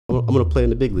gonna play in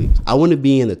the big leagues. I want to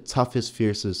be in the toughest,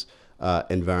 fiercest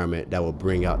environment that will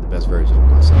bring out the best version of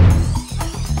myself.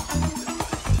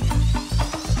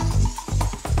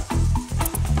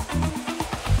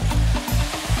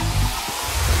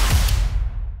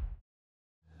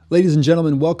 Ladies and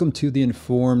gentlemen, welcome to the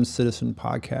Informed Citizen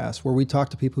Podcast, where we talk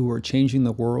to people who are changing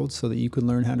the world so that you can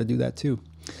learn how to do that too.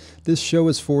 This show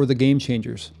is for the game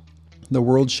changers, the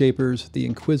world shapers, the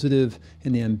inquisitive,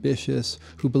 and the ambitious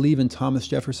who believe in Thomas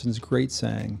Jefferson's great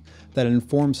saying that an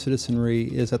informed citizenry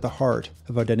is at the heart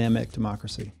of a dynamic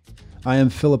democracy. I am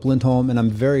Philip Lindholm, and I'm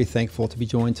very thankful to be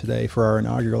joined today for our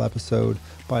inaugural episode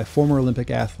by former Olympic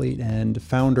athlete and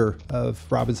founder of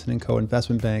Robinson & Co.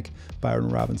 Investment Bank, Byron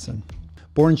Robinson.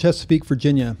 Born in Chesapeake,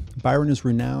 Virginia, Byron is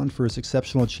renowned for his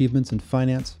exceptional achievements in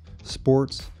finance,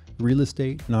 sports, real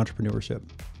estate, and entrepreneurship.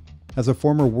 As a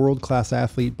former world-class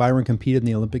athlete, Byron competed in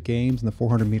the Olympic Games in the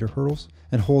 400-meter hurdles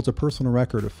and holds a personal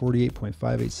record of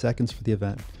 48.58 seconds for the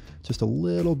event, just a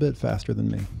little bit faster than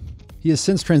me. He has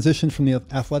since transitioned from the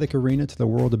athletic arena to the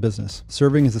world of business,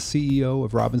 serving as the CEO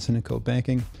of Robinson & Co.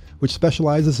 Banking, which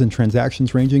specializes in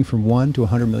transactions ranging from $1 to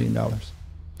 $100 million.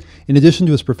 In addition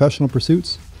to his professional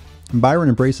pursuits, Byron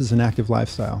embraces an active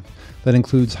lifestyle that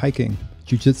includes hiking,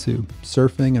 jiu-jitsu,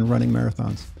 surfing, and running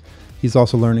marathons. He's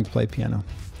also learning to play piano.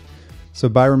 So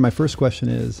Byron, my first question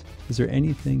is there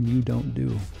anything you don't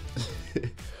do?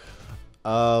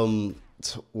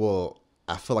 Well,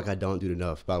 I feel like I don't do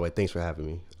enough. By the way, thanks for having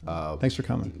me. Thanks for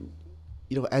coming.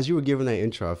 You know, as you were giving that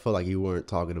intro, I felt like you weren't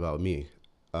talking about me,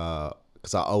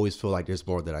 because I always feel like there's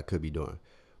more that I could be doing.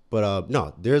 But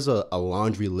no, there's a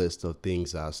laundry list of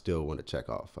things I still want to check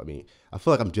off. I mean, I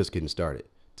feel like I'm just getting started,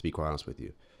 to be quite honest with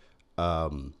you. I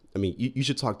mean, you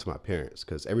should talk to my parents,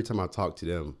 because every time I talk to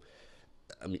them,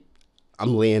 I mean,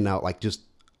 I'm laying out like just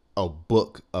a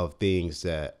book of things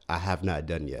that I have not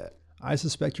done yet. I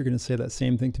suspect you're going to say that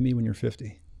same thing to me when you're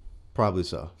 50. Probably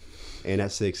so. And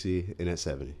at 60 and at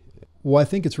 70. Well, I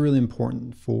think it's really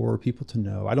important for people to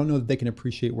know. I don't know that they can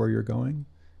appreciate where you're going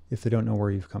if they don't know where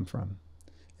you've come from.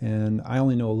 And I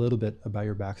only know a little bit about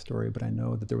your backstory, but I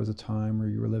know that there was a time where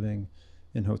you were living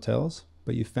in hotels,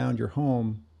 but you found your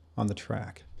home on the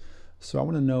track. So I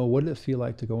want to know, what did it feel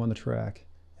like to go on the track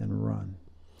and run?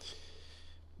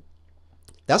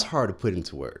 That's hard to put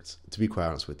into words, to be quite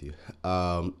honest with you.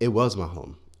 It was my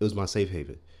home. It was my safe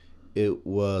haven. It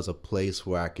was a place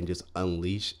where I can just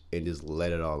unleash and just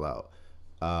let it all out.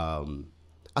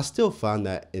 I still find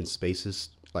that in spaces,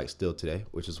 like still today,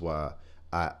 which is why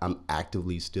I'm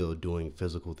actively still doing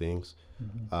physical things.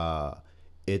 Mm-hmm.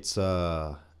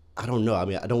 I don't know. I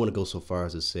mean, I don't want to go so far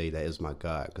as to say that it's my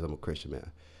God, because I'm a Christian man.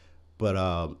 But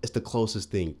it's the closest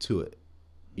thing to it,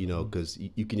 you know, because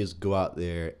you can just go out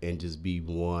there and just be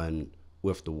one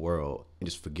with the world and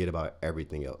just forget about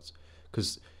everything else.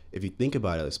 Because if you think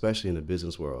about it, especially in the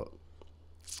business world,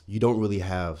 you don't really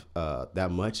have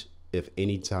that much, if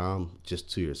any, time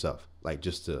just to yourself, like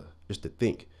just to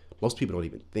think. Most people don't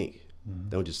even think. Mm-hmm.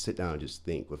 They don't just sit down and just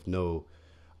think with no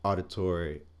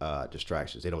auditory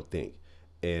distractions. They don't think.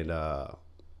 And,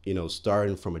 you know,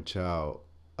 starting from a child,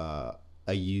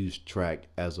 I used track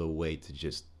as a way to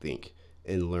just think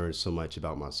and learn so much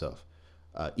about myself,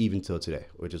 even till today,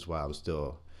 which is why I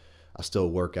still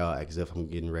work out as if I'm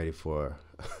getting ready for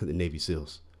the Navy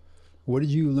SEALs. What did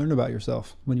you learn about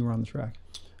yourself when you were on the track?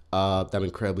 That I'm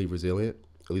incredibly resilient,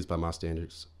 at least by my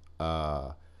standards.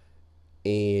 And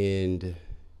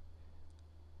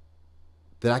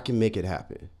that I can make it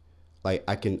happen. Like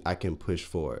I can push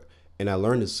forward. And I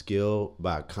learned the skill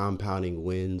by compounding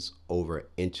wins over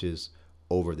inches,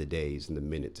 over the days and the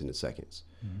minutes and the seconds.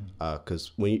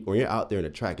 Because when you're out there in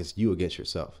the track, it's you against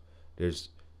yourself. There's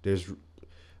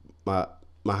my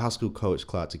high school coach,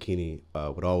 Claude Tacchini,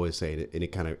 would always say it, and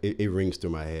it rings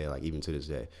through my head, like even to this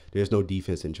day. There's no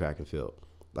defense in track and field.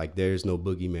 Like there's no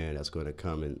boogeyman that's going to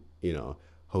come and, you know,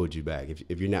 hold you back.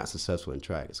 If you're not successful in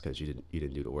track, it's because you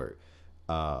didn't do the work.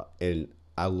 And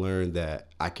I learned that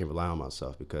I can rely on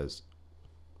myself because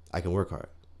I can work hard.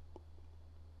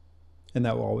 And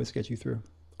that will always get you through?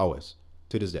 Always,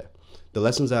 to this day. The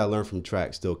lessons that I learned from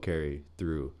track still carry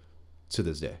through to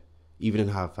this day, even in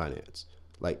high finance.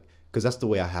 Like, because that's the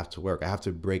way I have to work. I have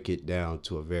to break it down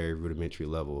to a very rudimentary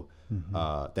level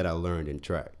that I learned in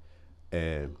track.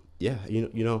 And yeah, you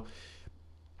know,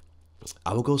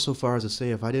 I would go so far as to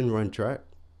say if I didn't run track,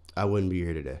 I wouldn't be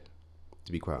here today,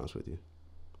 to be quite honest with you.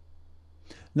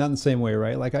 Not in the same way,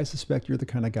 right? Like I suspect you're the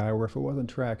kind of guy where if it wasn't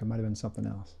track, it might have been something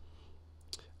else.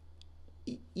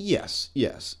 Yes,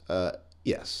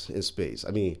 in space.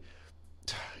 I mean,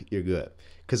 you're good.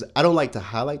 Because I don't like to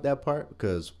highlight that part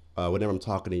because whenever I'm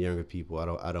talking to younger people,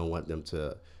 I don't want them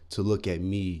to look at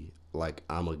me like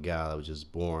I'm a guy that was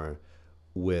just born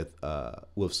with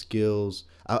skills.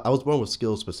 I was born with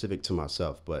skills specific to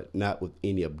myself, but not with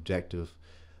any objectively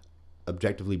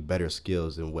better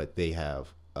skills than what they have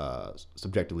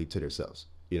subjectively to themselves.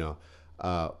 You know,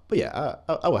 but yeah,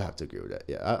 I would have to agree with that.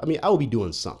 Yeah, I mean, I would be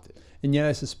doing something. And yet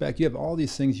I suspect you have all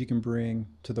these things you can bring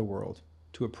to the world,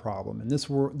 to a problem. And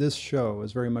this show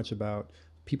is very much about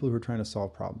people who are trying to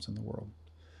solve problems in the world.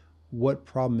 What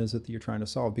problem is it that you're trying to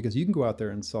solve? Because you can go out there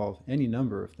and solve any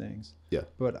number of things. Yeah.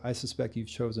 But I suspect you've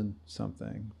chosen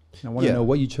something. And I want to know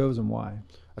what you chose and why.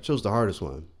 I chose the hardest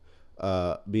one,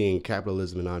 being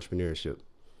capitalism and entrepreneurship.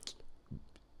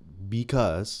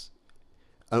 Because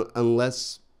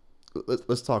let's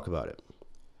talk about it.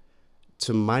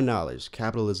 To my knowledge,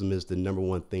 capitalism is the number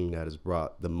one thing that has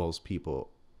brought the most people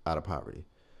out of poverty.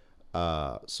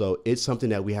 So it's something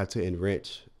that we have to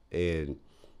enrich and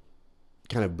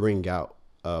kind of bring out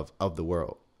of the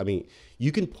world. I mean,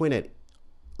 you can point at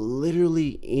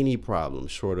literally any problem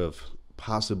short of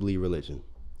possibly religion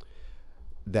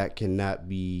that cannot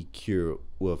be cured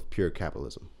with pure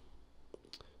capitalism.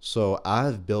 So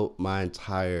I've built my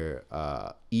entire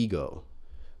ego,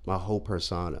 my whole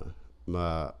persona,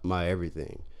 my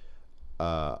everything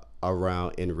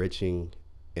around enriching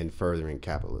and furthering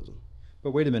capitalism.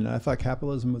 But wait a minute, I thought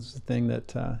capitalism was the thing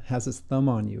that has its thumb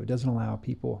on you. It doesn't allow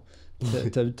people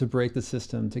to break the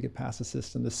system, to get past the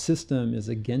system. The system is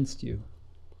against you.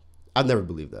 I've never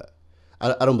believed that.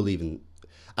 I don't believe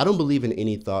in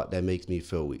any thought that makes me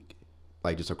feel weak,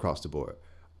 like just across the board.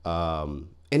 And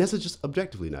that's just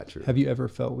objectively not true. Have you ever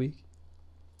felt weak?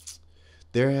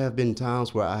 There have been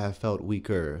times where I have felt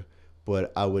weaker,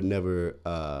 but I would never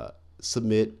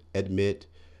admit,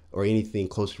 or anything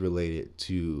closely related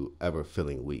to ever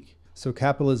feeling weak. So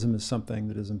capitalism is something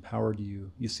that has empowered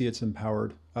you. You see it's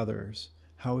empowered others.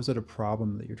 How is it a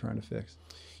problem that you're trying to fix?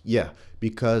 Yeah,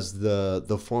 because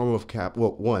the form of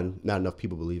one, not enough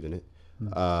people believe in it.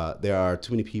 Mm-hmm. There are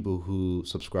too many people who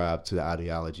subscribe to the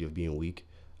ideology of being weak.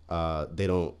 They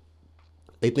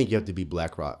think you have to be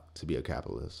BlackRock to be a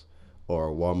capitalist,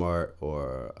 or Walmart,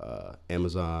 or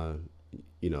Amazon,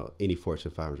 any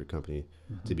Fortune 500 company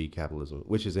to be capitalism,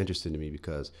 which is interesting to me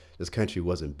because this country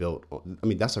wasn't built on, I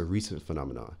mean, that's a recent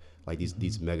phenomenon, like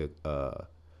these mega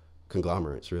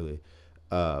conglomerates, really.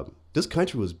 This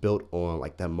country was built on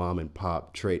like that mom and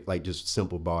pop trade, like just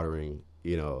simple bartering,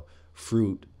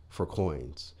 fruit for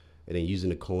coins, and then using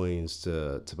the coins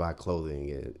to buy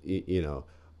clothing and,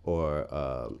 or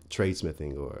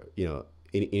tradesmithing, or,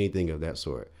 anything of that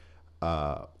sort.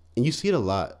 And you see it a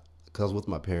lot, because I was with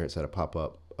my parents at a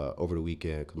pop-up over the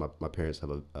weekend, because my parents have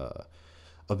a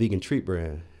vegan treat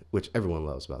brand, which everyone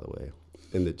loves, by the way,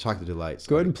 and the Chocolate Delights.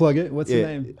 Go ahead and plug it. What's the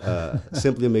name?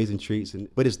 Simply Amazing Treats.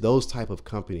 But it's those type of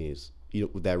companies,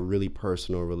 with that really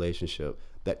personal relationship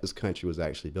that this country was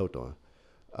actually built on.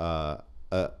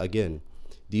 Again,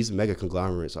 these mega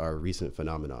conglomerates are a recent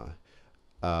phenomenon.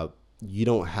 You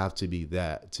don't have to be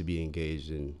that to be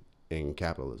engaged in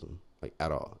capitalism, like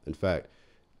at all. In fact,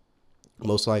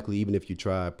 most likely, even if you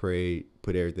try, pray,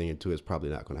 put everything into it, it's probably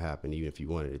not going to happen, even if you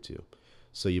wanted it to.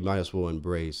 So you might as well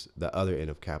embrace the other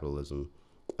end of capitalism,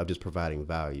 of just providing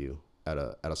value at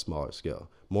a smaller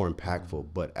scale, more impactful,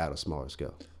 but at a smaller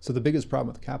scale. So the biggest problem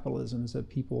with capitalism is that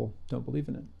people don't believe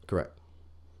in it. Correct.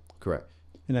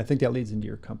 And I think that leads into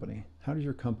your company. How does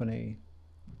your company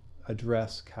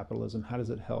address capitalism? How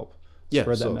does it help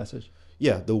spread that message?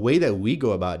 Yeah, the way that we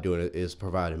go about doing it is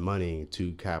providing money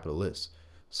to capitalists.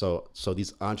 So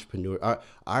these entrepreneurs,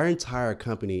 our entire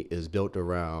company is built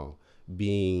around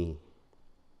being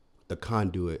the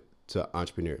conduit to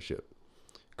entrepreneurship.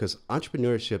 Because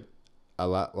entrepreneurship, a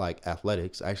lot like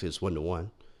athletics, actually it's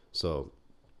 1-to-1. So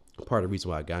part of the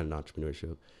reason why I got into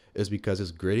entrepreneurship is because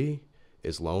it's gritty,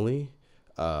 it's lonely.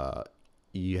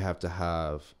 You have to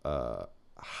have an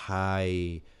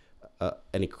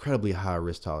incredibly high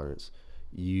risk tolerance.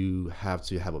 You have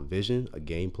to have a vision, a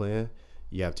game plan.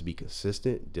 You have to be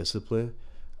consistent, disciplined,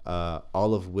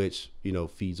 all of which,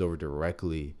 feeds over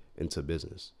directly into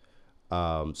business.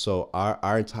 So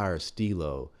our entire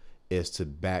stilo is to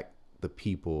back the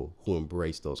people who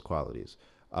embrace those qualities,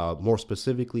 more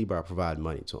specifically by providing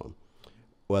money to them,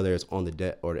 whether it's on the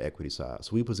debt or the equity side.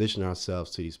 So we position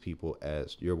ourselves to these people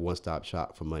as your one-stop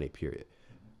shop for money, period,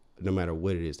 no matter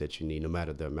what it is that you need, no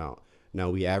matter the amount. Now,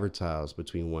 we advertise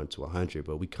between 1 to 100,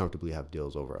 but we comfortably have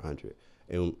deals over 100.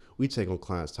 And we take on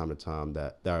clients time to time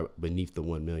that are beneath the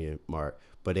 1 million mark,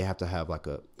 but they have to have like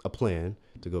a plan,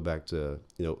 to go back to,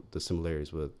 the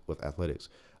similarities with athletics,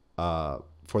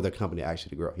 for their company actually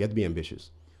to grow. You have to be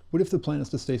ambitious. What if the plan is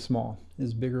to stay small?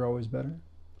 Is bigger always better?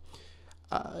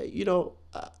 I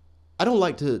don't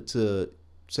like to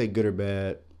say good or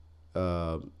bad,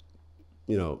 uh,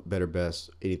 better, best,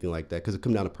 anything like that, because it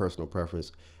comes down to personal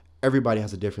preference. Everybody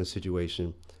has a different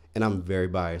situation, and I'm very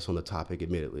biased on the topic,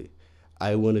 admittedly.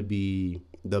 I want to be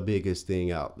the biggest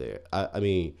thing out there. I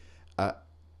mean,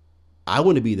 I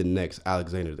want to be the next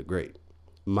Alexander the Great,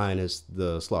 minus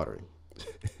the slaughtering.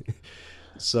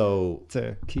 So it's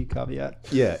a key caveat.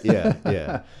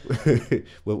 yeah.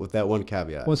 with that one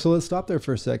caveat. Well, so let's stop there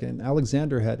for a second.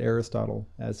 Alexander had Aristotle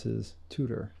as his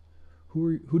tutor.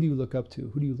 Who do you look up to?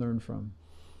 Who do you learn from?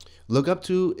 Look up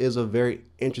to is a very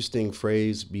interesting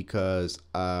phrase because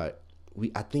I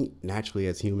think naturally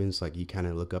as humans, like you kind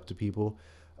of look up to people,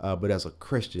 but as a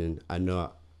Christian, I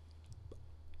know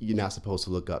you're not supposed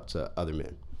to look up to other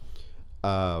men.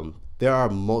 There are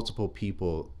multiple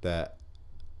people that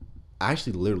I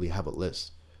actually literally have a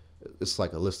list. It's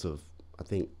like a list of, I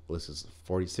think list is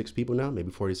 46 people now, maybe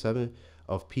 47,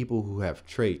 of people who have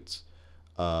traits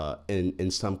in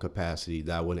some capacity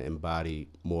that I want to embody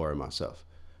more in myself.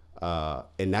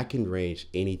 And that can range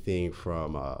anything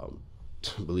from,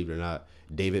 believe it or not,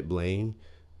 David Blaine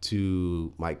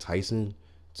to Mike Tyson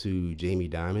to Jamie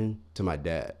Dimon to my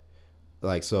dad.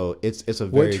 Like, so it's a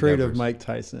very What trait diverse. of Mike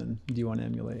Tyson do you want to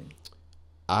emulate?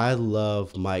 I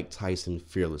love Mike Tyson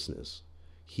fearlessness.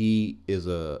 He's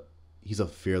a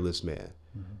fearless man.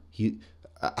 Mm-hmm.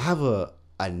 I have a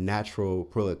natural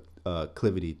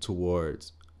proclivity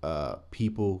towards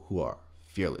people who are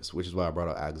fearless, which is why I brought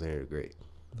up Alexander the Great.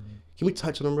 Mm-hmm. Can we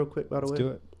touch on him real quick, by the way? Let's do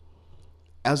it.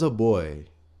 As a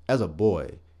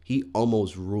boy, he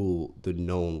almost ruled the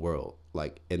known world,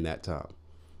 like in that time.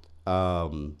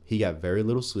 He got very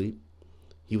little sleep.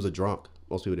 He was a drunk.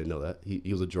 Most people didn't know that.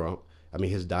 He was a drunk. I mean,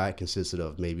 his diet consisted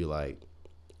of maybe like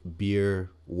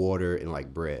beer, water, and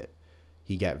like bread.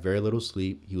 He got very little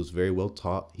sleep. He was very well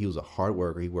taught. He was a hard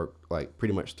worker. He worked like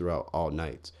pretty much throughout all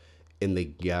nights. And the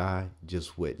guy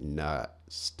just would not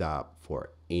stop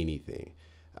for anything.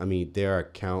 I mean, there are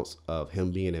accounts of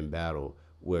him being in battle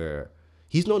where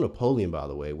he's no Napoleon, by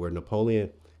the way, where Napoleon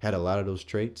had a lot of those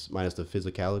traits, minus the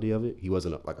physicality of it. He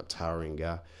wasn't like a towering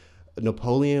guy.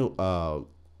 Napoleon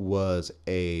was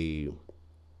a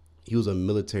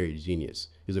military genius.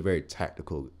 He was a very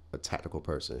tactical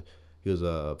person. He was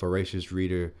a voracious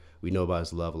reader. We know about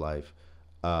his love life.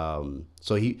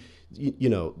 So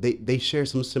they share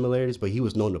some similarities, but he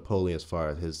was no Napoleon as far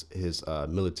as his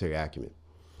military acumen,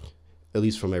 at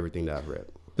least from everything that I've read.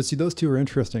 But see, those two are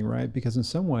interesting, right? Because in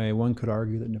some way, one could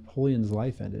argue that Napoleon's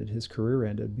life ended, his career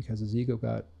ended, because his ego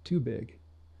got too big.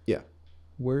 Yeah.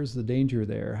 Where's the danger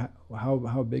there?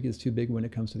 How big is too big when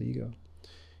it comes to the ego?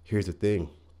 Here's the thing.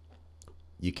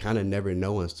 You kind of never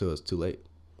know until it's too late.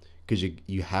 Because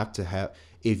you have to have,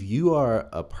 if you are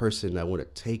a person that want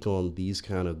to take on these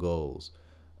kind of goals,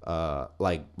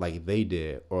 like they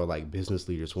did, or like business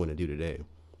leaders want to do today,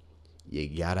 you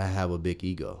gotta have a big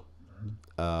ego.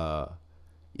 Mm-hmm.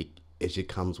 It just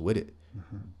comes with it.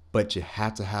 Mm-hmm. But you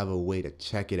have to have a way to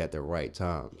check it at the right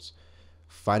times.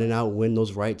 Finding out when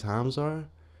those right times are,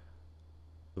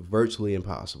 virtually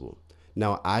impossible.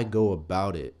 Now, I go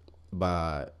about it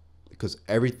because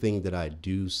everything that I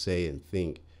do, say, and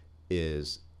think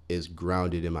is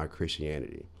grounded in my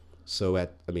Christianity. So I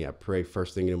pray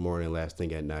first thing in the morning, last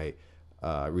thing at night.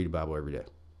 I read the Bible every day.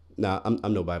 Now,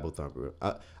 I'm no Bible thumper.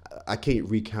 I can't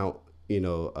recount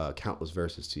countless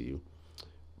verses to you,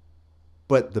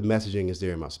 but the messaging is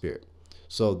there in my spirit.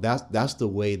 So that's the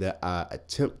way that I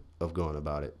attempt of going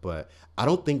about it. But I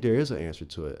don't think there is an answer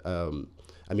to it.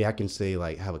 I can say,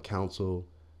 like, have a counsel,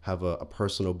 have a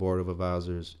personal board of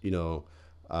advisors,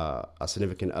 a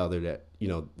significant other that,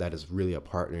 that is really a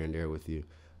partner in there with you,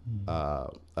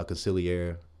 a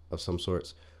conciliaire of some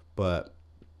sorts. But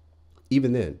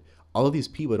even then, all of these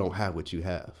people don't have what you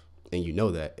have. And you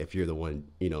know that if you're the one,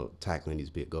 tackling these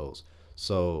big goals.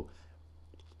 So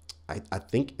I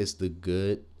think it's the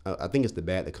good. I think it's the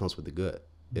bad that comes with the good.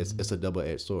 It's a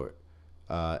double-edged sword.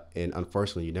 And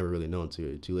unfortunately, you never really know until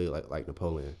you're too late, like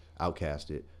Napoleon,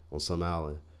 outcasted on some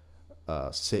island,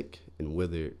 sick and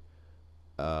withered,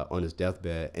 on his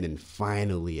deathbed, and then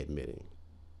finally admitting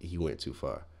he went too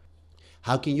far.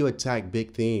 How can you attack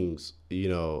big things?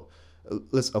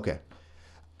 Okay.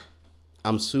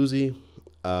 I'm Susie.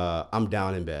 I'm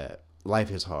down and bad.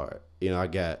 Life is hard. I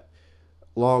got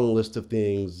long list of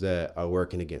things that are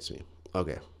working against me.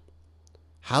 Okay.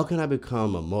 How can I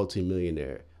become a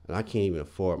multimillionaire and I can't even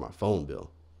afford my phone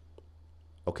bill?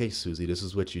 Okay, Susie, this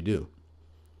is what you do.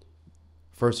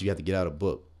 First, you have to get out a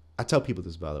book. I tell people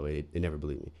this, by the way, they never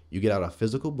believe me. You get out a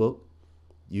physical book.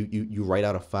 You write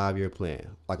out a 5-year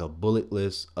plan, like a bullet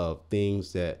list of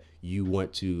things that you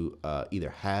want to either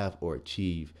have or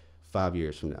achieve 5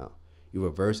 years from now. You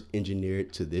reverse engineer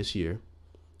it to this year,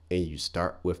 and you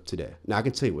start with today. Now, I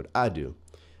can tell you what I do.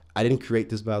 I didn't create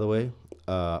this, by the way.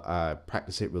 I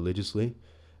practice it religiously.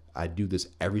 I do this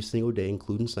every single day,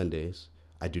 including Sundays.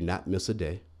 I do not miss a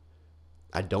day.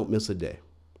 I don't miss a day.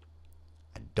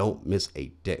 I don't miss a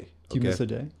day. Do you miss a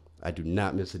day? I do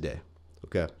not miss a day.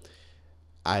 Okay.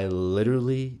 I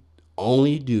literally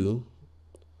only do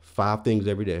 5 things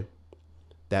every day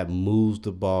that moves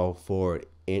the ball forward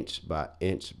inch by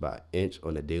inch by inch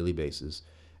on a daily basis.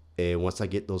 And once I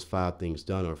get those 5 things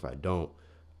done, or if I don't,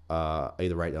 I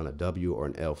either write down a W or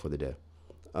an L for the day.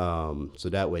 So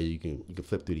that way you can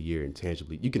flip through the year and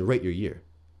tangibly, you can rate your year.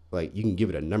 Like you can give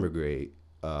it a number grade,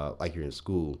 like you're in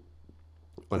school,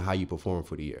 on how you perform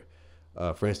for the year.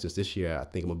 For instance, this year I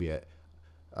think I'm gonna be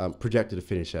projected to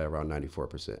finish at around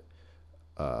 94%.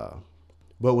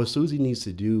 But what Susie needs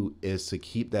to do is to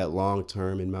keep that long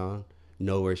term in mind,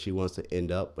 know where she wants to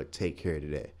end up, but take care of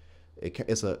today.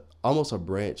 It's almost a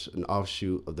branch, an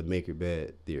offshoot of the make your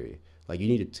bed theory. Like you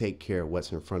need to take care of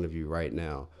what's in front of you right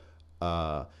now.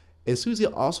 And Susie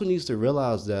also needs to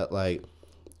realize that, like,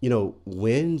 you know,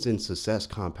 wins and success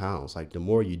compounds. Like the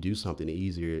more you do something, the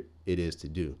easier it is to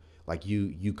do. Like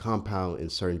you compound in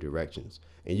certain directions,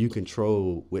 and you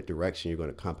control what direction you're going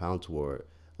to compound toward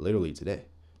literally today.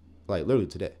 Like literally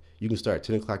today. You can start at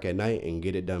 10 o'clock at night and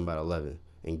get it done by 11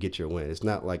 and get your win. It's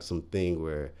not like something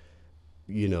where,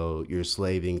 you know, you're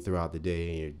slaving throughout the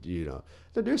day and you know,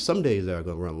 there's some days that are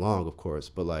going to run long, of course,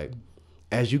 but like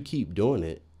as you keep doing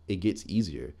it, it gets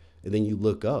easier. And then you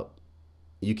look up,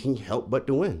 you can't help but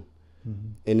to win. Mm-hmm.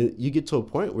 And you get to a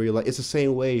point where you're like, it's the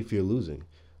same way if you're losing.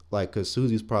 Like, because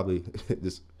Susie's probably,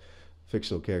 this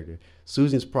fictional character,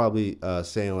 Susie's probably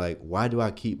saying like, why do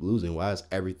I keep losing? Why does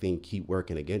everything keep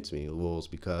working against me? Well, it's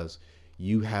because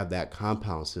you have that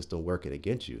compound system working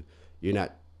against you. You're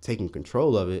not taking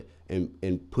control of it and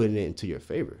putting it into your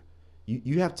favor.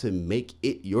 You have to make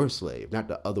it your slave, not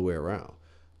the other way around.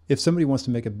 If somebody wants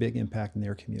to make a big impact in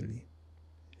their community,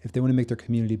 if they want to make their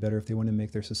community better, if they want to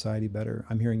make their society better,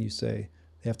 I'm hearing you say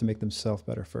they have to make themselves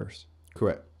better first.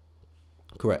 Correct.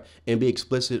 And be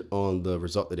explicit on the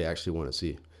result that they actually want to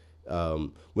see.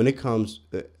 When it comes,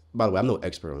 by the way, I'm no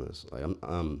expert on this. Like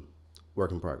I'm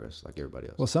work in progress, like everybody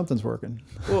else. Well, something's working.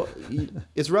 Well,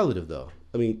 it's relative though.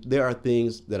 I mean, there are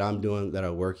things that I'm doing that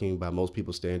are working by most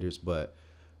people's standards, but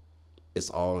it's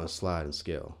all on a sliding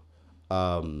scale.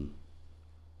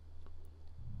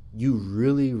 You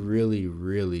really, really,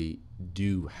 really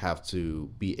do have to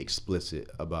be explicit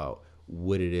about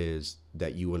what it is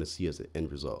that you want to see as an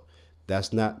end result.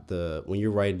 That's not when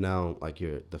you're writing down like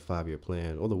the 5-year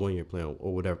plan or the 1-year plan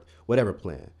or whatever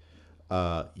plan.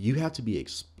 You have to be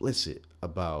explicit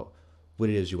about what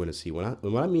it is you want to see. When I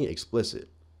mean explicit,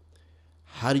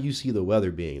 how do you see the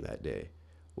weather being that day?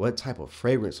 What type of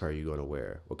fragrance are you going to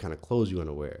wear? What kind of clothes are you going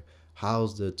to wear?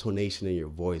 How's the tonation in your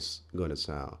voice going to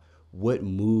sound? What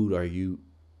mood are you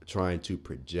trying to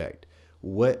project?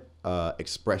 What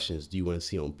expressions do you want to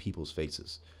see on people's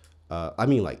faces? I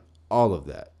mean, like all of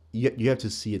that. You have to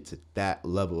see it to that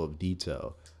level of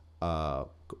detail, or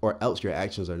else your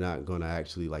actions are not going to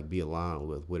actually like be aligned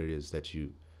with what it is that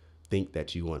you think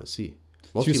that you want to see.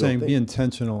 So you're saying be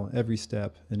intentional every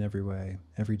step in every way,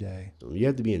 every day. You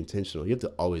have to be intentional. You have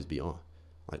to always be on,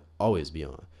 like always be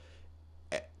on,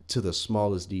 to the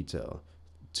smallest detail,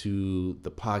 to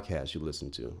the podcast you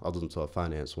listen to. I was listening to a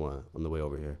finance one on the way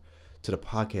over here, to the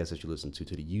podcast that you listen to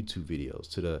the YouTube videos,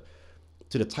 to the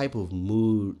type of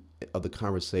mood of the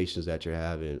conversations that you're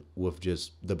having with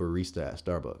just the barista at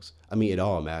Starbucks. I mean, it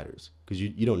all matters because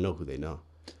you don't know who they know.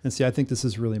 And see, I think this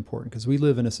is really important because we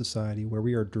live in a society where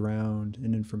we are drowned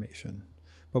in information,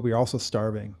 but we are also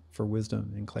starving for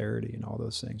wisdom and clarity and all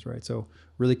those things, right? So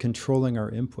really controlling our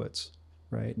inputs,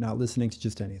 right? Not listening to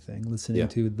just anything, listening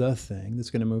to the thing that's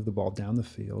going to move the ball down the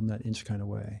field in that inch kind of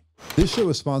way. This show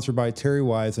is sponsored by Terry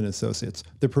Wise and Associates,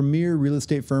 the premier real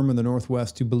estate firm in the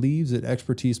Northwest who believes that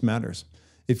expertise matters.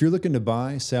 If you're looking to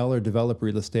buy, sell, or develop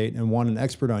real estate and want an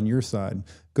expert on your side,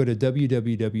 go to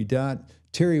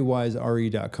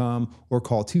www.terrywisere.com or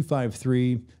call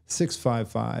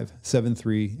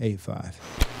 253-655-7385.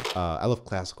 I love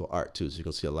classical art too, so you're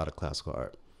going to see a lot of classical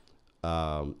art.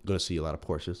 You're going to see a lot of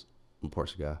Porsches. I'm a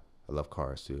Porsche guy. I love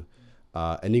cars too.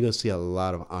 And you're going to see a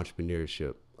lot of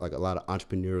entrepreneurship, like a lot of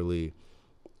entrepreneurially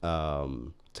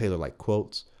tailored like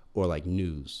quotes or like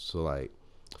news. So like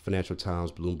Financial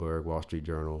Times, Bloomberg, Wall Street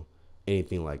Journal,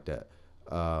 anything like that.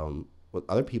 With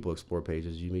other people explore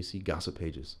pages, you may see gossip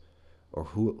pages, or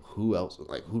who else?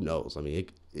 Like who knows? I mean,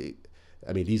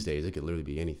 I mean these days it could literally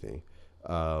be anything.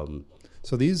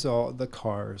 So these are the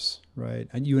cars, right?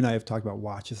 And you and I have talked about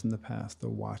watches in the past. The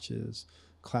watches,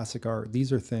 classic art.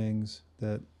 These are things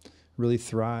that really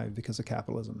thrive because of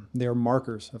capitalism. They are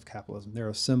markers of capitalism. They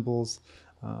are symbols.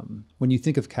 When you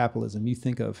think of capitalism, you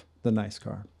think of the nice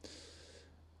car.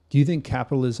 Do you think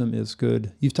capitalism is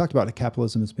good? You've talked about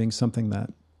capitalism as being something that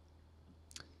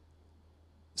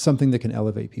can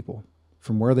elevate people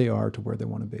from where they are to where they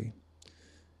want to be.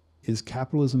 Is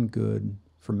capitalism good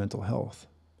for mental health?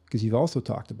 Because you've also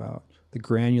talked about the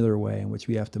granular way in which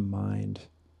we have to mind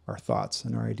our thoughts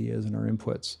and our ideas and our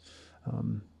inputs.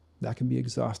 That can be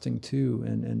exhausting too,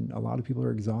 and a lot of people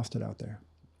are exhausted out there.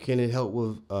 Can it help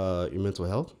with your mental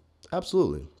health?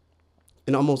 Absolutely.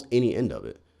 In almost any end of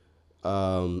it.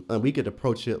 And we could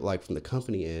approach it like from the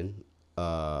company end,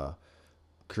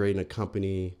 creating a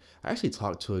company. I actually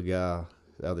talked to a guy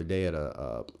the other day at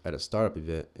a startup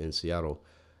event in Seattle.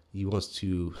 He wants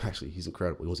to, actually, he's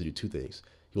incredible. He wants to do two things.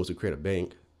 He wants to create a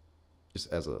bank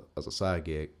just as a side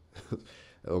gig.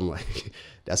 I'm like,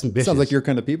 that's ambitious. Sounds like your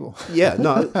kind of people. Yeah,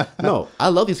 no, I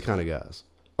love these kind of guys.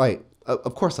 Like,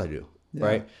 of course I do, yeah.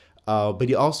 Right? But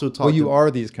he also talked. Well, you are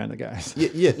these kind of guys.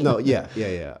 Yeah.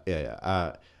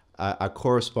 I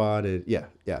correspond, and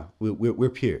yeah. We're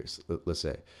peers, let's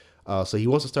say. So he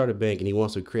wants to start a bank, and he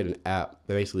wants to create an app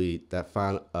that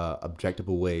find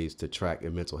objectable ways to track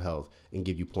your mental health and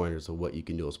give you pointers of what you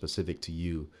can do specific to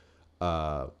you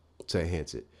to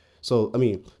enhance it. So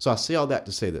I say all that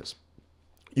to say this.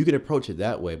 You can approach it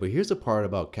that way, but here's the part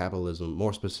about capitalism,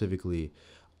 more specifically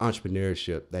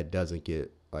entrepreneurship, that doesn't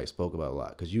get spoke about a lot,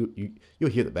 because you'll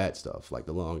hear the bad stuff, like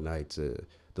the long nights, the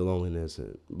loneliness,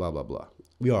 and blah blah blah.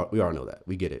 We all know that.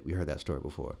 We get it. We heard that story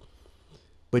before.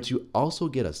 But you also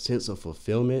get a sense of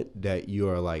fulfillment that you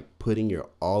are putting your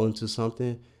all into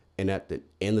something, and at the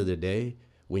end of the day,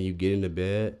 when you get into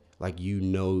bed,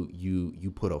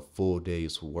 you put a full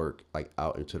day's work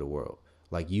out into the world.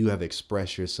 You have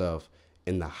expressed yourself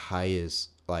in the highest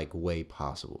way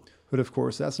possible. But of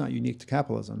course, that's not unique to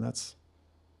capitalism. That's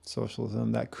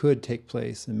socialism that could take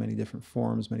place in many different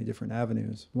forms, many different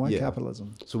avenues. Why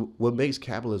capitalism? So what makes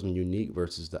capitalism unique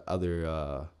versus the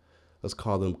other, let's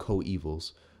call them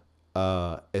co-evils,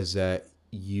 is that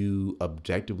you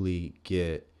objectively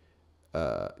get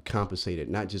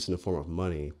compensated, not just in the form of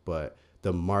money, but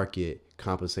the market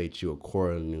compensates you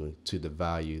accordingly to the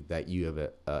value that you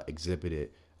have exhibited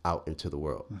out into the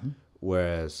world. Mm-hmm.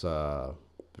 Whereas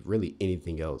really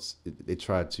anything else, they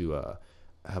try to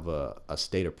have a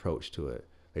state approach to it.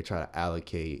 They try to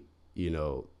allocate,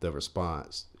 the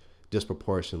response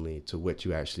disproportionately to what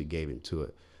you actually gave into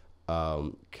it.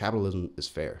 Capitalism is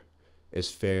fair. It's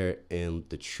fair in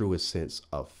the truest sense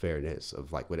of fairness,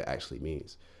 of what it actually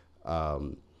means.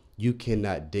 You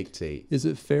cannot dictate. Is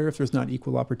it fair if there's not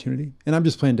equal opportunity? And I'm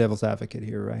just playing devil's advocate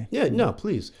here, right? Yeah, no,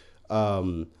 please.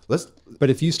 But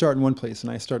if you start in one place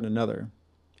and I start in another,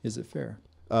 is it fair?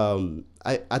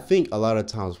 I think a lot of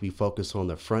times we focus on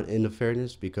the front end of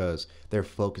fairness because they're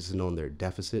focusing on their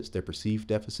deficits, their perceived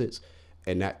deficits,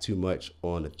 and not too much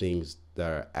on the things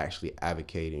that are actually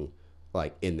advocating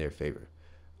in their favor.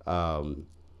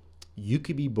 You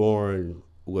could be born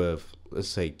with, let's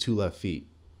say, 2 left feet.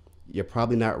 You're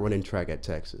probably not running track at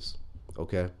Texas,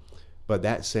 okay? But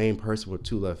that same person with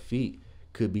 2 left feet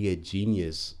could be a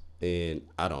genius in,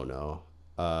 I don't know,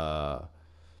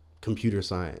 computer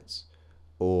science,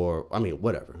 or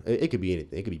whatever. It could be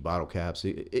anything. It could be bottle caps.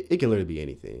 It can literally be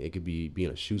anything. It could be being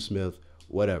a shoesmith,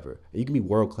 whatever. And you can be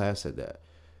world class at that.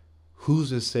 Who's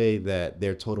to say that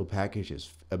their total package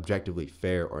is objectively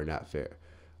fair or not fair?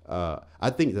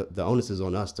 I think the onus is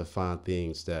on us to find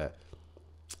things that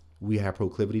we have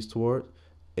proclivities toward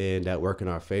and that work in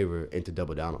our favor, and to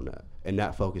double down on that and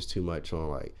not focus too much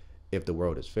on if the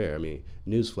world is fair.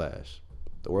 Newsflash,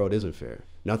 the world isn't fair.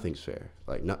 Nothing's fair.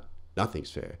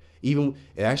 Nothing's fair. Even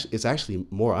it's actually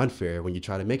more unfair when you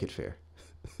try to make it fair.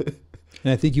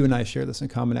 And I think you and I share this in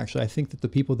common, actually. I think that the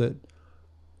people that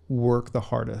work the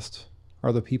hardest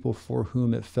are the people for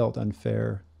whom it felt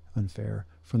unfair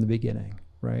from the beginning,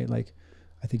 right?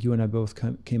 I think you and I both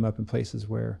came up in places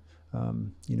where,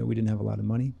 we didn't have a lot of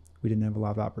money. We didn't have a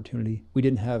lot of opportunity. We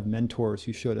didn't have mentors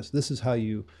who showed us, this is how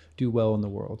you do well in the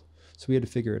world. So we had to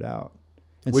figure it out.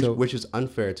 And which is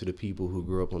unfair to the people who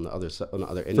grew up on the other end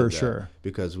of that. For sure.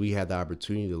 Because we had the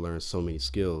opportunity to learn so many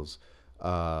skills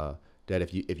that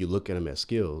if you look at them as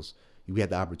skills, we had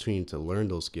the opportunity to learn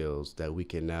those skills that we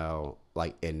can now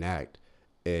enact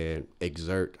and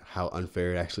exert how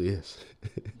unfair it actually is.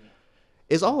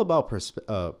 It's all about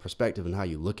perspective and how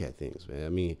you look at things,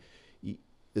 man.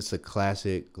 It's a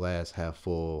classic glass half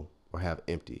full or half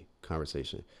empty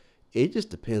conversation. It just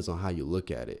depends on how you look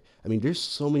at it. There's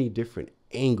so many different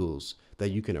angles that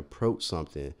you can approach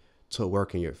something to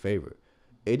work in your favor.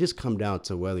 it just come down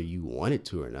to whether you want it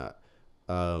to or not.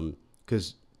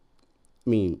 Because, I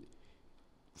mean,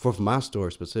 for my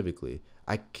story specifically,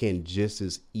 I can just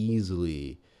as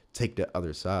easily take the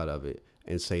other side of it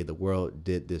and say the world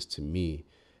did this to me.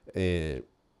 And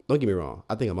don't get me wrong,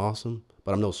 I think I'm awesome,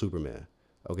 but I'm no Superman.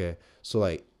 Okay. So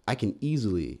like I can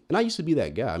easily, and I used to be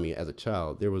that guy. I mean, as a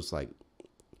child, there was like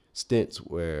stints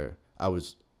where I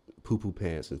was poo-poo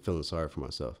pants and feeling sorry for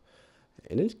myself.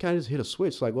 And then it kind of just hit a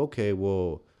switch like, okay,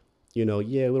 well, you know,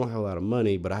 yeah, we don't have a lot of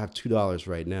money, but I have $2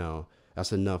 right now.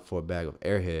 That's enough for a bag of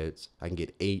Airheads. I can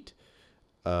get 8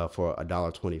 for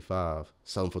 $1.25,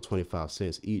 sell them for 25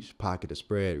 cents each, pocket the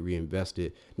spread, reinvest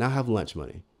it. Now I have lunch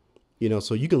money. You know,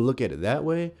 so you can look at it that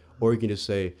way, or you can just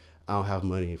say, I don't have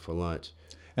money for lunch.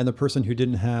 And the person who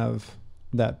didn't have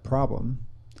that problem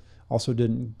also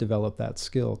didn't develop that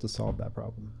skill to solve that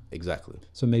problem. Exactly.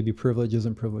 So maybe privilege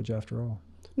isn't privilege after all.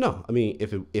 No, I mean,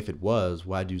 if it was,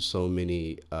 why do so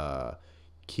many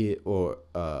kids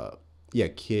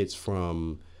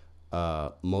from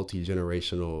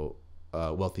multi-generational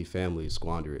wealthy families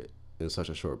squander it in such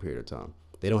a short period of time?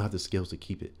 They don't have the skills to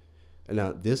keep it. And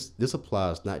now this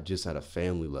applies not just at a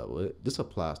family level. This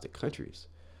applies to countries.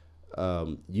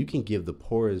 You can give the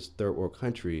poorest third world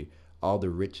country all the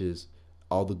riches,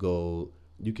 all the gold.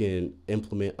 You can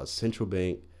implement a central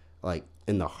bank like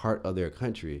in the heart of their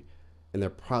country, and they're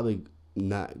probably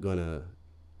not gonna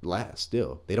last.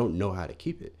 Still, they don't know how to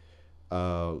keep it.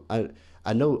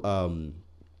 I know.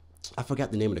 I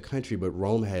forgot the name of the country, but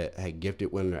Rome had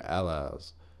gifted one of their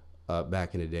allies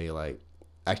back in the day. Like,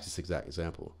 actually, this exact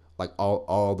example. Like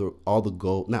all the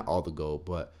gold, not all the gold,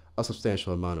 but a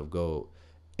substantial amount of gold,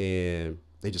 and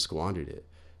they just squandered it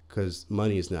because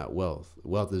money is not wealth.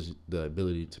 Wealth is the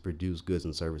ability to produce goods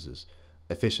and services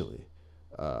efficiently,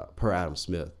 per Adam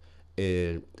Smith.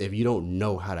 And if you don't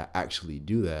know how to actually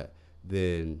do that,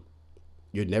 then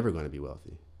you're never going to be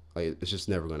wealthy. Like, it's just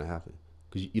never going to happen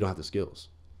because you don't have the skills.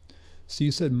 So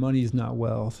you said money is not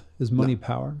wealth. Is money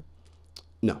power?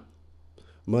 No.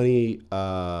 Money,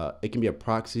 it can be a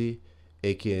proxy.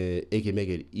 It can make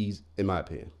it easy, in my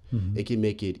opinion. Mm-hmm. It can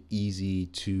make it easy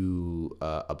to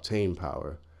obtain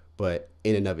power, but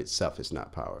in and of itself, it's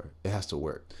not power. It has to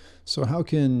work. So how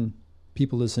can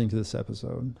people listening to this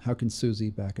episode, how can Susie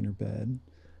back in her bed,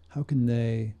 how can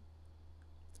they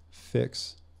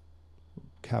fix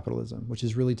capitalism, which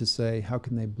is really to say, how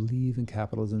can they believe in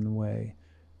capitalism in a way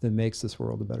that makes this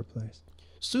world a better place?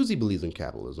 Susie believes in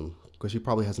capitalism because she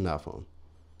probably has an iPhone.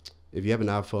 If you have an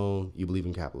iPhone, you believe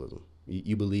in capitalism.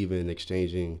 You believe in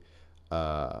exchanging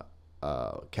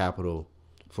capital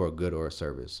for a good or a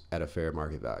service at a fair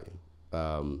market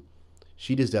value.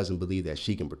 She just doesn't believe that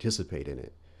she can participate in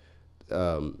it.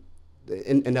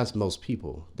 And that's most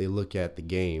people. They look at the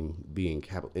game being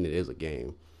capital, and it is a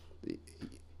game.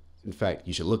 In fact,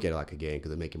 you should look at it like a game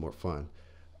because it make it more fun.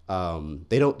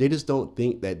 They just don't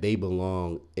think that they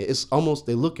belong. It's almost,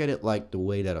 they look at it like the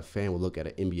way that a fan would look at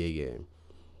an NBA game.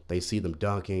 They see them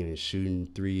dunking and shooting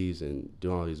threes and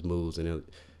doing all these moves, and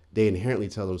they inherently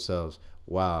tell themselves,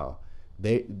 wow,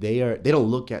 they don't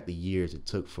look at the years it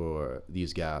took for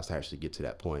these guys to actually get to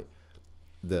that point.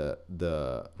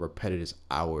 The repetitive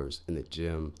hours in the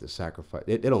gym, the sacrifice,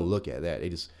 they don't look at that.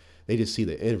 They just see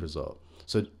the end result.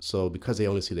 So because they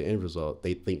only see the end result,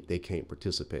 they think they can't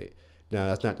participate. Now,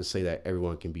 that's not to say that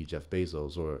everyone can be Jeff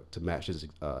Bezos, or to match his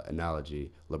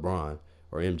analogy, LeBron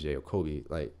or MJ or Kobe.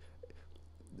 Like,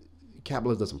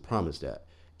 capitalism doesn't promise that.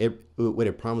 What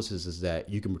it promises is that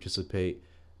you can participate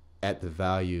at the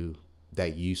value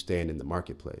that you stand in the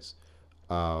marketplace.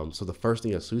 So the first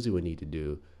thing that Susie would need to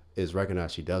do is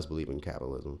recognize she does believe in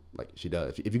capitalism. Like, she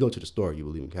does. If you go to the store, you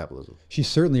believe in capitalism. She's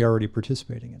certainly already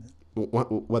participating in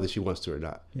it, whether she wants to or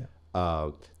not. Yeah.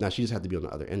 Now she just has to be on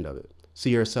the other end of it.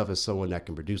 See herself as someone that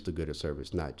can produce the good or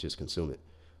service, not just consume it.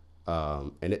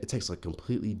 And it takes a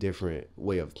completely different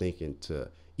way of thinking to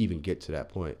even get to that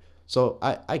point. So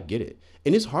I get it.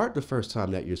 And it's hard the first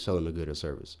time that you're selling a good or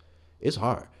service. It's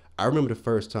hard. I remember the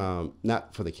first time,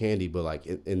 not for the candy, but like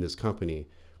in this company,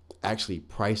 actually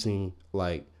pricing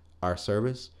like our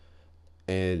service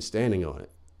and standing on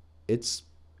it.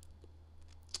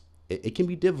 It can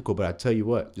be difficult, but I tell you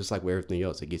what, just like with everything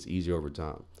else, it gets easier over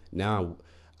time. Now,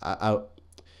 I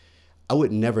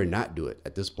would never not do it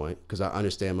at this point because I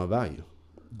understand my value.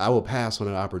 I will pass on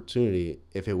an opportunity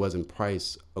if it wasn't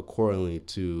priced accordingly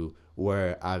to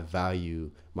where I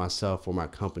value myself or my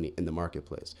company in the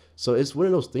marketplace. So it's one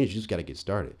of those things you just got to get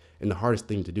started. And the hardest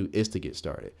thing to do is to get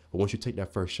started. But once you take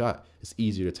that first shot, it's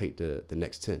easier to take the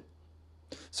next 10.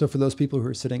 So for those people who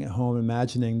are sitting at home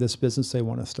imagining this business they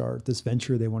want to start, this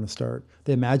venture they want to start,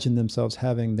 they imagine themselves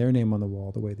having their name on the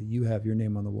wall the way that you have your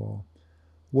name on the wall.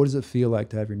 What does it feel like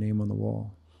to have your name on the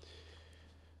wall?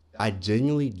 I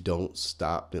genuinely don't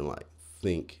stop and like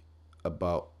think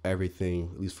about everything,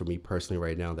 at least for me personally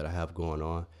right now, that I have going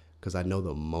on, because I know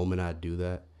the moment I do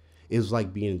that, it was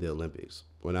like being in the Olympics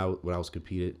when I was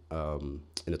competed in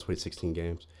the 2016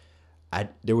 games.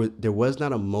 There was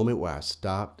not a moment where I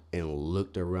stopped and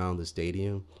looked around the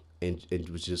stadium and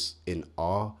was just in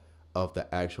awe of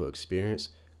the actual experience,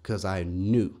 because I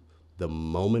knew the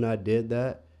moment I did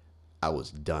that, I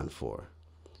was done for.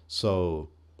 So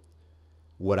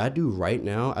what I do right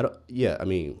now, I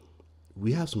mean,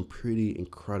 we have some pretty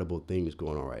incredible things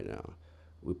going on right now.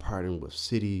 We're partnering with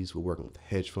cities, we're working with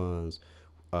hedge funds,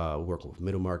 working with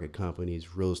middle market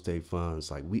companies, real estate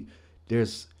funds.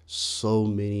 There's so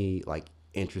many like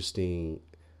interesting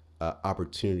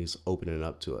opportunities opening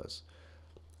up to us.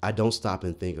 I don't stop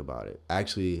and think about it.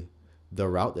 Actually, the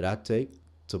route that I take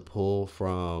to pull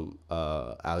from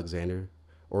Alexander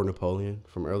or Napoleon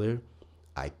from earlier,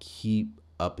 I keep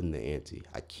upping the ante.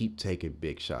 I keep taking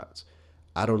big shots.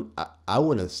 I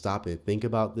want to stop and think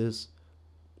about this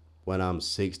when I'm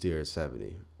 60 or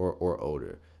 70 or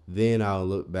older. Then I'll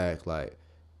look back like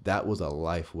that was a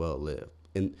life well lived.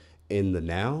 In the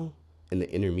now, in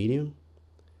the intermediate,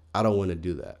 I don't want to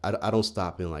do that. I don't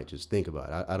stop and like just think about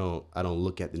it. I don't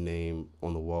look at the name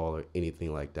on the wall or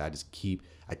anything like that.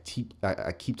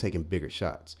 I keep taking bigger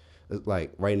shots.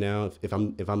 Like right now, if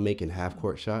I'm making half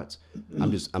court shots,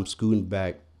 I'm scooting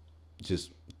back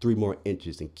just 3 more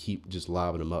inches and keep just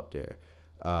lobbing them up there,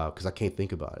 because I can't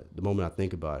think about it. The moment I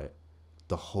think about it,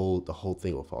 the whole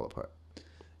thing will fall apart.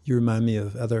 You remind me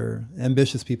of other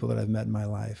ambitious people that I've met in my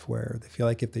life where they feel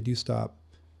like if they do stop,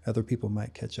 other people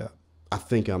might catch up. I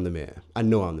think I'm the man. I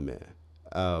know I'm the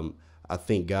man. I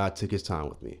think God took his time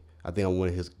with me. I think I'm one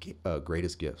of his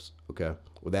greatest gifts. Okay.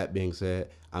 With that being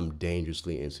said, I'm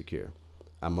dangerously insecure.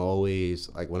 I'm always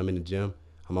like when I'm in the gym,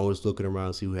 I'm always looking around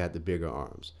to see who had the bigger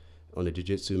arms. On the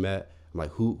jiu-jitsu mat, I'm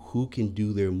like, who can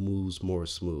do their moves more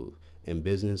smooth? In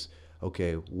business,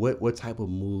 okay, what type of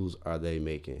moves are they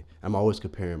making? I'm always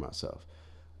comparing myself.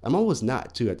 I'm always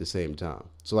not too at the same time.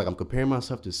 So like I'm comparing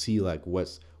myself to see like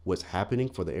what's happening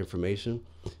for the information,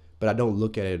 but I don't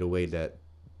look at it in a way that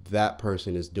that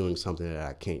person is doing something that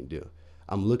I can't do.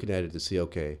 I'm looking at it to see,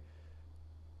 okay,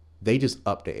 they just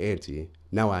upped the ante.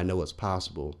 Now I know what's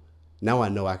possible. Now I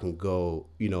know I can go,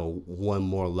 one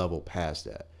more level past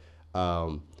that.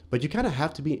 But you kind of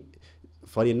have to be,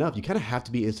 funny enough, you kind of have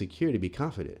to be insecure to be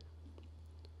confident.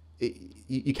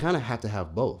 You kind of have to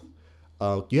have both.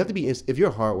 You have to be, if you're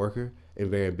a hard worker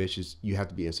and very ambitious, you have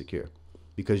to be insecure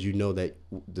because you know that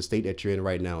the state that you're in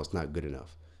right now is not good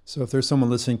enough. So if there's someone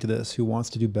listening to this who wants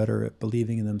to do better at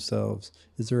believing in themselves,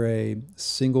 is there a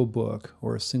single book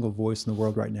or a single voice in the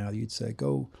world right now that you'd say,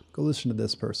 go listen to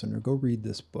this person or go read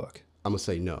this book? I'm going to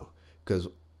say no, because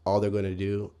all they're going to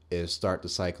do is start the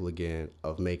cycle again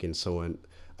of making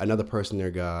another person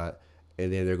their God,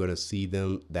 and then they're going to see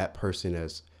that person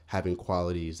as having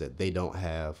qualities that they don't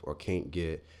have or can't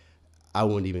get. I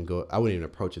wouldn't even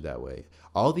approach it that way.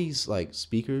 All these like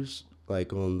speakers,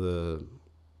 like on the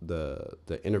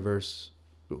Interverse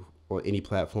or any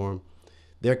platform,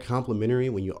 they're complimentary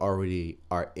when you already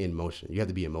are in motion. You have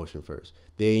to be in motion first.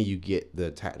 Then you get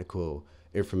the tactical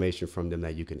information from them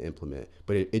that you can implement.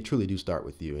 But it truly do start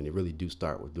with you, and it really do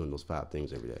start with doing those 5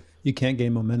 things every day. You can't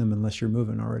gain momentum unless you're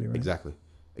moving already, right?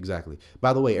 Exactly.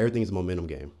 By the way, everything's a momentum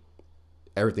game.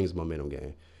 Everything's a momentum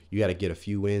game. You got to get a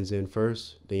few wins in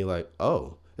first. Then you're like,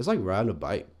 oh, it's like riding a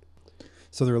bike.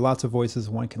 So there are lots of voices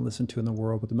one can listen to in the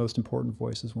world, but the most important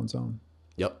voice is one's own.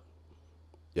 Yep.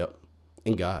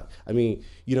 And God. I mean,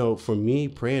 for me,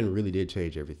 praying really did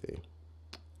change everything.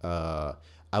 I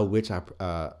wish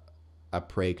I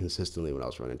prayed consistently when I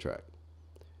was running track.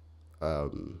 I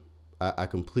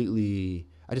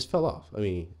just fell off. I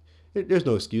mean, there's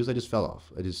no excuse. I just fell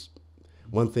off. I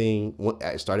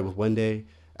started with one day.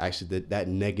 Actually, that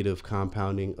negative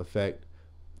compounding effect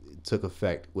took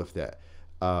effect with that.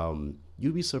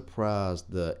 You'd be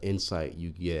surprised the insight you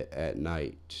get at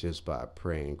night just by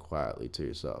praying quietly to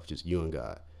yourself, just you and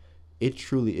God. It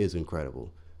truly is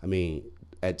incredible. I mean,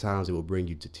 at times it will bring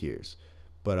you to tears,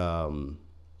 but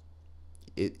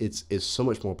it's so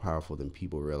much more powerful than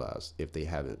people realize if they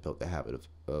haven't felt the habit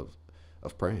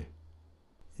of praying.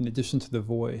 In addition to the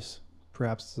voice,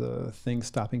 perhaps the thing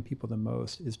stopping people the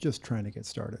most is just trying to get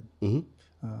started.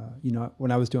 Mm-hmm.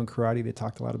 When I was doing karate, they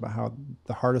talked a lot about how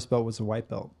the hardest belt was the white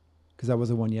belt because that was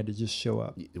the one you had to just show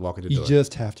up. You walk in the door. You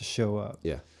just have to show up.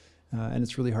 Yeah. And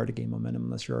it's really hard to gain momentum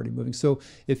unless you're already moving. So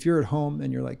if you're at home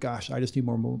and you're like, gosh, I just need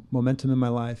more momentum in my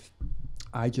life.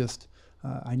 I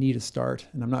need a start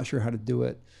and I'm not sure how to do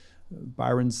it.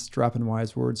 Byron's dropping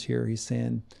wise words here. He's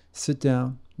saying, sit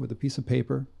down with a piece of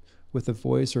paper, with a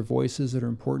voice or voices that are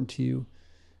important to you.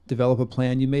 Develop a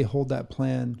plan. You may hold that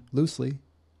plan loosely,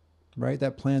 right?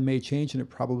 That plan may change, and it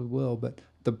probably will, but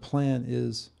the plan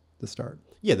is the start.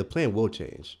 Yeah, the plan will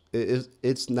change.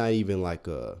 It's not even like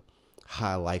a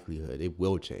high likelihood. It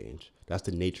will change. That's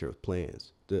the nature of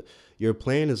plans. Your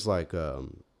plan is like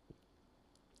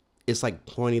it's like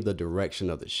pointing the direction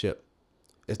of the ship.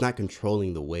 It's not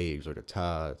controlling the waves or the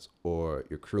tides or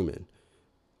your crewmen.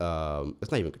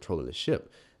 It's not even controlling the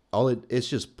ship. It's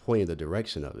just pointing the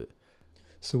direction of it.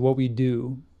 So what we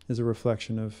do is a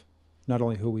reflection of not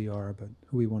only who we are, but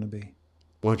who we want to be.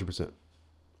 100%.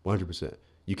 100%.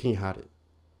 You can't hide it.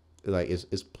 Like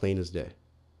it's plain as day.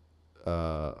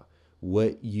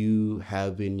 What you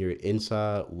have in your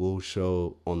inside will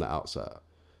show on the outside.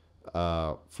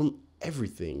 From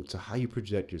everything to how you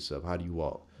project yourself, how do you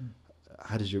walk,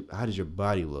 how does your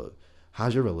body look,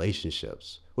 how's your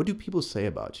relationships, what do people say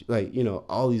about you? Like,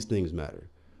 all these things matter.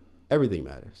 Everything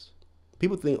matters.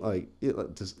 People think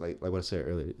just like what I said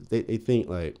earlier. They think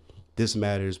like this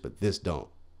matters, but this don't.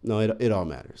 No, it all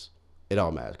matters. It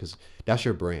all matters because that's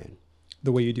your brand.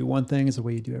 The way you do one thing is the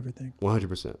way you do everything.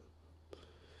 100%.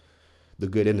 The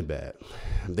good and the bad.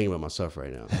 I'm thinking about myself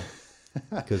right now.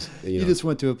 Because you just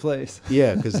went to a place.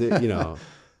 Yeah, because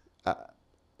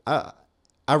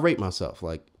I rate myself.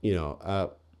 Like,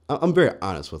 I'm very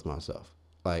honest with myself.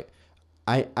 Like,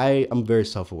 I'm very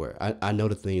self-aware. I know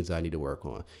the things that I need to work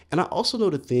on, and I also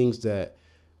know the things that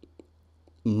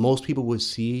most people would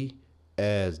see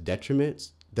as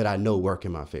detriments that I know work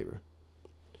in my favor.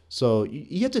 So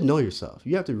you have to know yourself.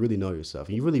 You have to really know yourself.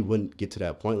 And you really wouldn't get to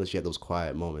that point unless you had those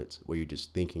quiet moments where you're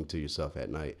just thinking to yourself at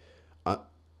night,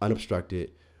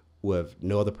 unobstructed, with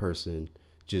no other person,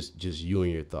 just you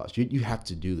and your thoughts. You have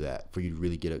to do that for you to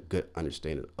really get a good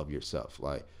understanding of yourself.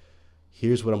 Like,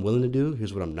 here's what I'm willing to do.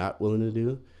 Here's what I'm not willing to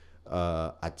do.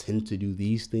 I tend to do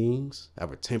these things. I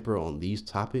have a temper on these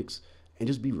topics, and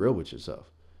just be real with yourself.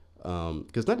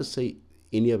 Because not to say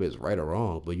any of it is right or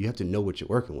wrong, but you have to know what you're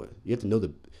working with. You have to know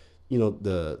the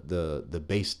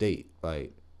base state.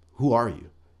 Like, who are you?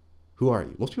 Who are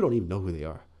you? Most people don't even know who they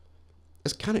are.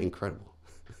 It's kind of incredible.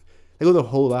 They go their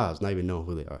whole lives not even knowing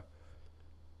who they are.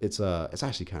 It's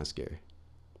actually kind of scary.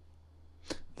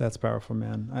 That's powerful,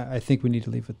 man. I think we need to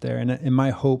leave it there. And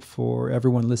my hope for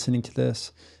everyone listening to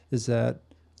this is that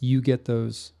you get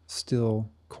those still,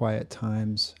 quiet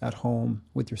times at home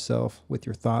with yourself, with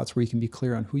your thoughts, where you can be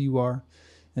clear on who you are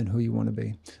and who you want to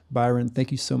be. Byron,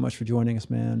 thank you so much for joining us,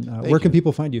 man. Where can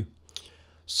people find you?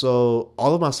 So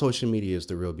all of my social media is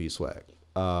The Real B Swag.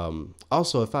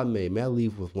 Also, if I may I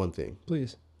leave with one thing?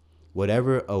 Please.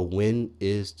 Whatever a win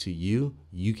is to you,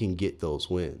 you can get those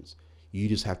wins. You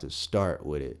just have to start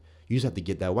with it. You just have to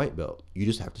get that white belt. You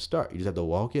just have to start. You just have to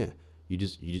walk in. You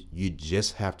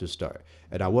just have to start.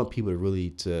 And I want people to really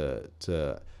to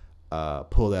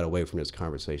pull that away from this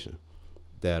conversation.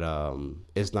 That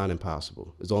it's not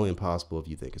impossible. It's only impossible if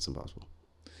you think it's impossible.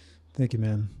 Thank you,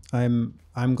 man.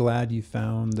 I'm glad you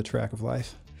found the track of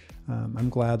life. I'm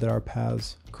glad that our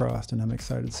paths crossed, and I'm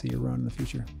excited to see you run in the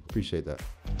future. Appreciate that.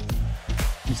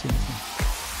 You see you next time.